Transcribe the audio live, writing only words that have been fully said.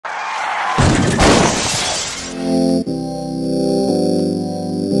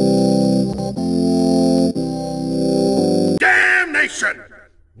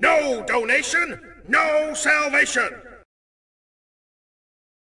No donation, no salvation!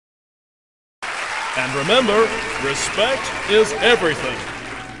 And remember, respect is everything.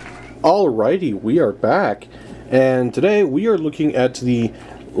 Alrighty, we are back, and today we are looking at the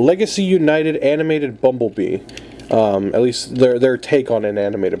Legacy United Animated Bumblebee. At least their take on an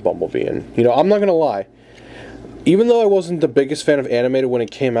animated Bumblebee. And, you know, I'm not gonna lie, even though I wasn't the biggest fan of animated when it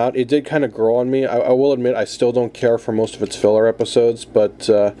came out, it did kind of grow on me. I will admit I still don't care for most of its filler episodes, but,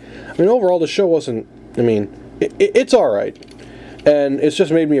 I mean, overall the show wasn't, I mean, it's alright. And it's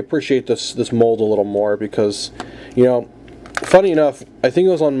just made me appreciate this mold a little more because, you know, funny enough, I think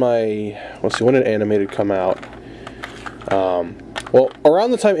it was on my, let's see, when did Animated come out? Well,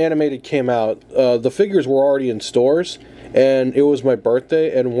 around the time Animated came out, the figures were already in stores, and it was my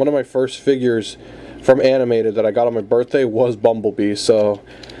birthday, and one of my first figures from Animated that I got on my birthday was Bumblebee, so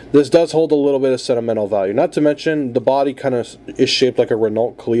this does hold a little bit of sentimental value. Not to mention, the body kind of is shaped like a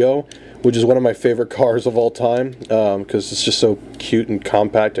Renault Clio, which is one of my favorite cars of all time, because it's just so cute and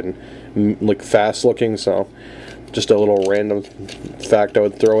compact and like fast looking. So just a little random fact I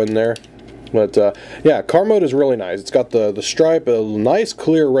would throw in there. But yeah, car mode is really nice. It's got the stripe, a nice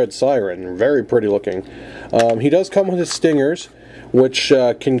clear red siren, very pretty looking. He does come with his stingers, which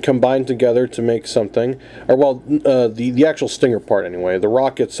can combine together to make something. Or well, the actual stinger part anyway. The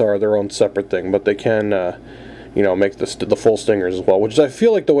rockets are their own separate thing, but they can you know, make the full stingers as well, which is, I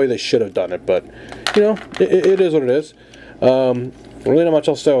feel like, the way they should have done it, but, you know, it is what it is. Really not much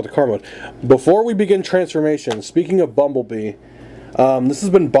else to say about the car mode. Before we begin transformation, speaking of Bumblebee, this has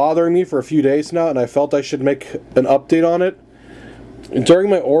been bothering me for a few days now, and I felt I should make an update on it. During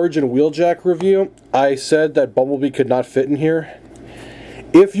my Origin Wheeljack review, I said that Bumblebee could not fit in here.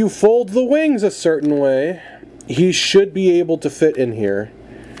 If you fold the wings a certain way, he should be able to fit in here.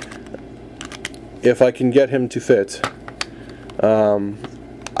 If I can get him to fit.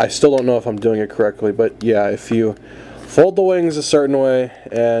 I still don't know if I'm doing it correctly, but yeah, if you fold the wings a certain way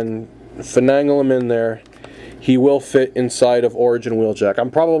and finagle him in there, he will fit inside of Origin Wheeljack. I'm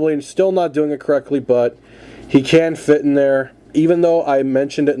probably still not doing it correctly, but he can fit in there. Even though I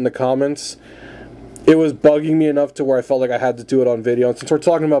mentioned it in the comments, it was bugging me enough to where I felt like I had to do it on video. And since we're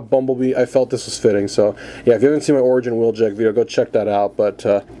talking about Bumblebee, I felt this was fitting. So yeah, if you haven't seen my Origin Wheeljack video, go check that out. But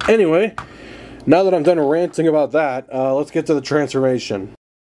anyway, now that I'm done ranting about that, let's get to the transformation.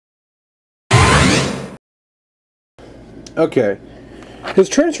 Okay, his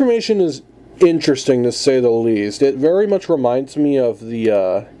transformation is interesting to say the least. It very much reminds me of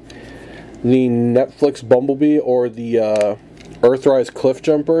the Netflix Bumblebee or the Earthrise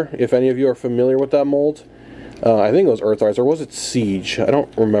Cliffjumper, if any of you are familiar with that mold. I think it was Earthrise, or was it Siege? I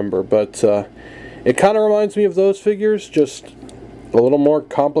don't remember, but it kind of reminds me of those figures, just a little more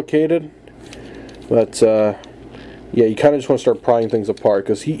complicated. But, yeah, you kind of just want to start prying things apart,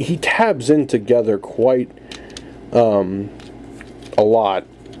 because he tabs in together quite a lot.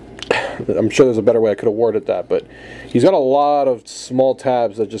 I'm sure there's a better way I could have worded that, but he's got a lot of small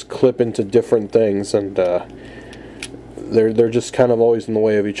tabs that just clip into different things, and they're just kind of always in the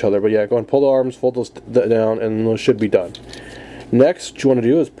way of each other. But yeah, go and pull the arms, fold those down, and those should be done. Next, what you want to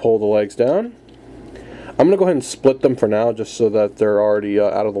do is pull the legs down. I'm going to go ahead and split them for now, just so that they're already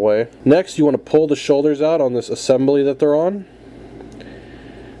out of the way. Next, you want to pull the shoulders out on this assembly that they're on.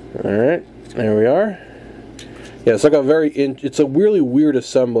 Alright, there we are. Yeah, it's like a it's a really weird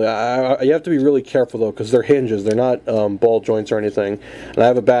assembly. You have to be really careful, though, because they're hinges. They're not ball joints or anything. And I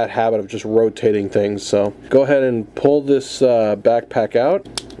have a bad habit of just rotating things, so go ahead and pull this backpack out.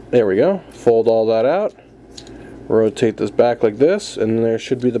 There we go. Fold all that out. Rotate this back like this, and there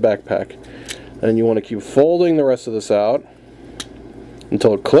should be the backpack. And you want to keep folding the rest of this out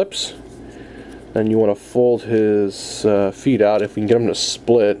until it clips. Then you want to fold his feet out if we can get them to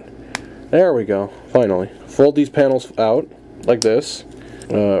split. There we go, finally. Fold these panels out like this.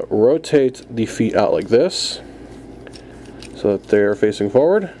 Rotate the feet out like this so that they're facing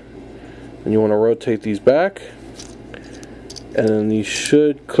forward. And you want to rotate these back. And then these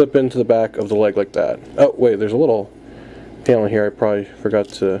should clip into the back of the leg like that. Oh, wait, there's a little panel here I probably forgot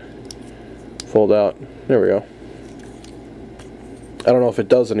to fold out. There we go. I don't know if it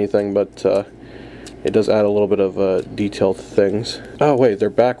does anything, but it does add a little bit of detail to things. Oh wait, they're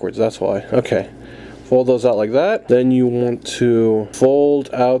backwards, that's why. Okay. Fold those out like that. Then you want to fold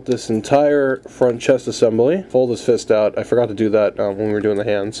out this entire front chest assembly. Fold his fist out. I forgot to do that when we were doing the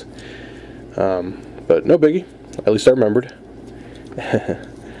hands. But no biggie. At least I remembered.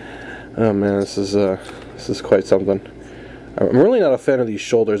 Oh man, this is quite something. I'm really not a fan of these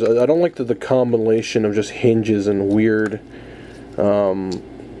shoulders. I don't like the combination of just hinges and weird,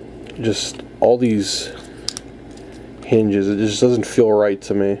 just all these hinges. It just doesn't feel right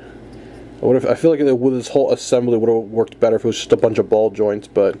to me. I feel like with this whole assembly would have worked better if it was just a bunch of ball joints,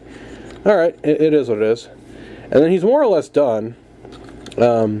 but alright, it is what it is. And then he's more or less done.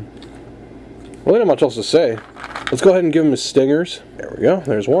 Really not much else to say. Let's go ahead and give him his stingers. There we go,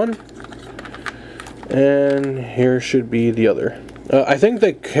 there's one. And here should be the other. I think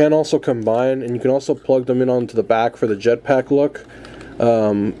they can also combine, and you can also plug them in onto the back for the jetpack look.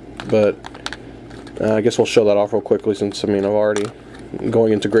 But I guess we'll show that off real quickly since, I mean, I've already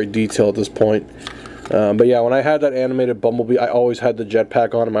going into great detail at this point. But yeah, when I had that animated Bumblebee, I always had the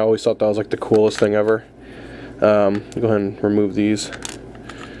jetpack on him. I always thought that was like the coolest thing ever. Go ahead and remove these.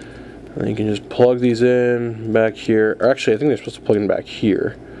 And you can just plug these in back here. Or actually, I think they're supposed to plug in back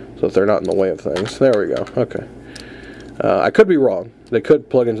here, so that they're not in the way of things. There we go. Okay. I could be wrong. They could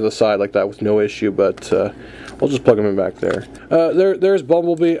plug into the side like that with no issue, but we'll just plug them in back there. There's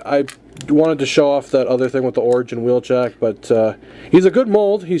Bumblebee. I wanted to show off that other thing with the Origin Wheeljack, but he's a good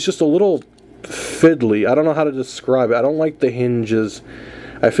mold. He's just a little fiddly. I don't know how to describe it. I don't like the hinges.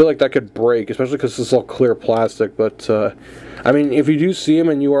 I feel like that could break, especially because this is all clear plastic, but I mean, if you do see him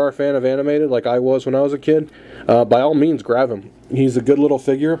and you are a fan of Animated, like I was when I was a kid, by all means grab him. He's a good little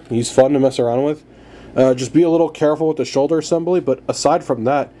figure. He's fun to mess around with. Just be a little careful with the shoulder assembly, but aside from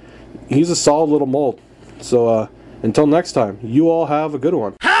that, he's a solid little mold. So until next time, you all have a good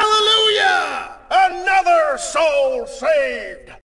one. Hallelujah! Another soul saved!